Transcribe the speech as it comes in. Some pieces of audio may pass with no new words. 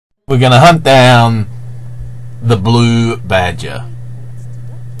We're going to hunt down the blue badger.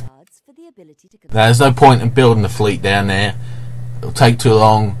 Now, there's no point in building a fleet down there. It'll take too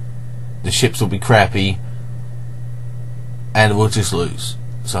long. The ships will be crappy. And we'll just lose.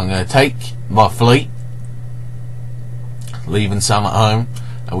 So I'm going to take my fleet, leaving some at home,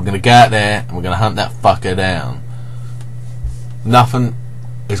 and we're going to go out there and we're going to hunt that fucker down. Nothing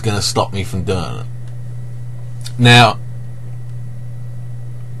is going to stop me from doing it. Now,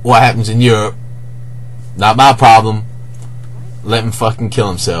 what happens in Europe, not my problem. Let them fucking kill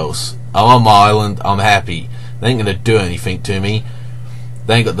themselves. I'm on my island, I'm happy. They ain't gonna do anything to me.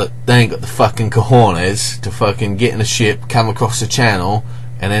 They ain't got the fucking cojones to fucking get in a ship, come across the channel,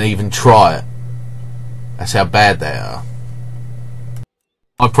 and then even try it. That's how bad they are.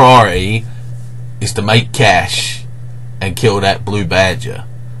 My priority is to make cash and kill that blue badger.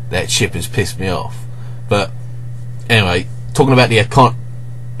 That ship has pissed me off. But anyway, talking about the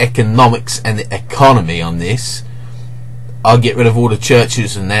economics and the economy on this, I'll get rid of all the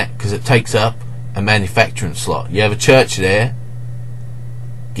churches and that, because it takes up a manufacturing slot. You have a church there,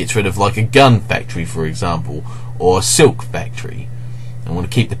 gets rid of like a gun factory, for example, or a silk factory. I want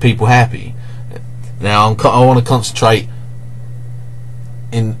to keep the people happy. Now I want to concentrate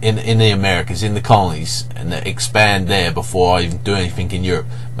in the Americas, in the colonies, and expand there before I even do anything in Europe.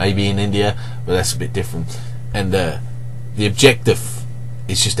 Maybe in India, but that's a bit different. And the objective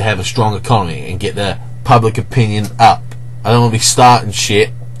is just to have a strong economy and get the public opinion up. I don't want to be starting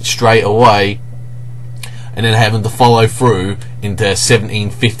shit straight away and then having to follow through into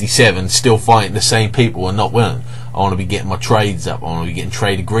 1757, still fighting the same people and not winning. I want to be getting my trades up. I want to be getting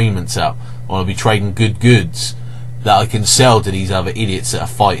trade agreements up. I want to be trading good goods that I can sell to these other idiots that are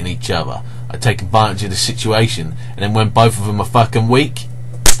fighting each other. I take advantage of the situation, and then when both of them are fucking weak,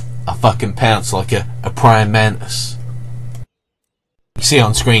 I fucking pounce like a praying mantis. You see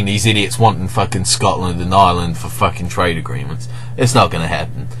on screen these idiots wanting fucking Scotland and Ireland for fucking trade agreements. It's not going to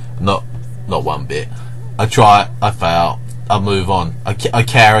happen. Not one bit. I try, I fail, I move on. I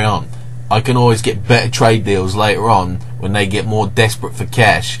carry on. I can always get better trade deals later on when they get more desperate for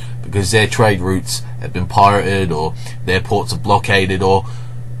cash because their trade routes have been pirated, or their ports are blockaded, or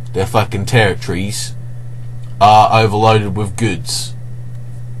their fucking territories are overloaded with goods.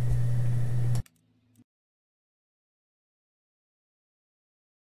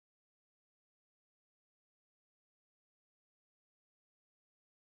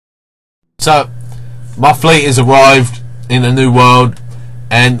 So, my fleet has arrived in a new world,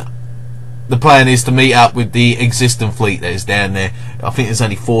 and the plan is to meet up with the existing fleet that is down there. I think there's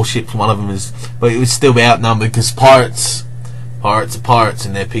only 4 ships, one of them is, but it would still be outnumbered because pirates are pirates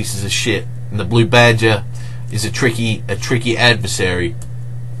and they're pieces of shit. And the blue badger is a tricky adversary.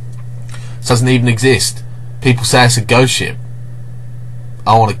 It doesn't even exist. People say it's a ghost ship.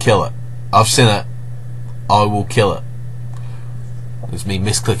 I want to kill it. I've seen it. I will kill it. It's me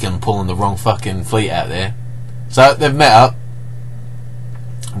misclicking and pulling the wrong fucking fleet out there. So they've met up.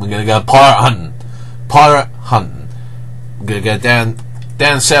 We're gonna go pirate hunting. We're gonna go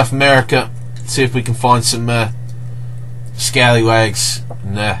down South America, see if we can find some scallywags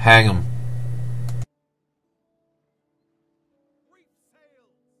and hang them.